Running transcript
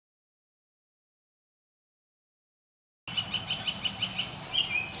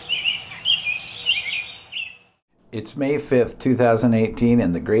It's May 5th, 2018,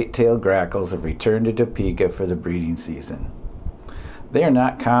 and the great-tailed grackles have returned to Topeka for the breeding season. They are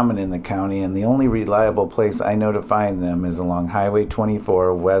not common in the county, and the only reliable place I know to find them is along Highway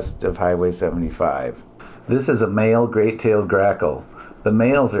 24 west of Highway 75. This is a male great-tailed grackle. The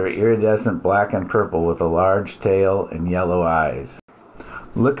males are iridescent black and purple with a large tail and yellow eyes.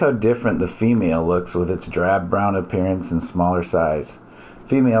 Look how different the female looks with its drab brown appearance and smaller size.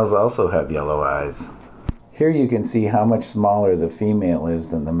 Females also have yellow eyes. Here you can see how much smaller the female is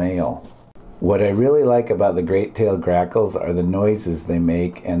than the male. What I really like about the great-tailed grackles are the noises they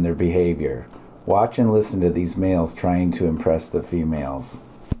make and their behavior. Watch and listen to these males trying to impress the females.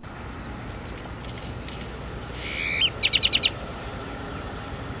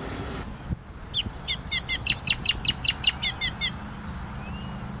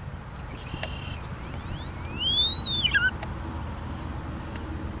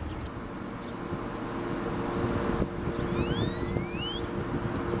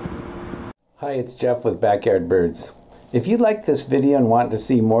 Hi, it's Jeff with Backyard Birds. If you like this video and want to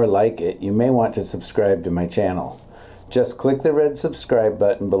see more like it, you may want to subscribe to my channel. Just click the red subscribe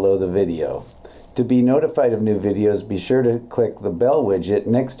button below the video. To be notified of new videos, be sure to click the bell widget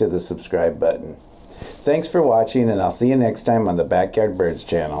next to the subscribe button. Thanks for watching, and I'll see you next time on the Backyard Birds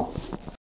channel.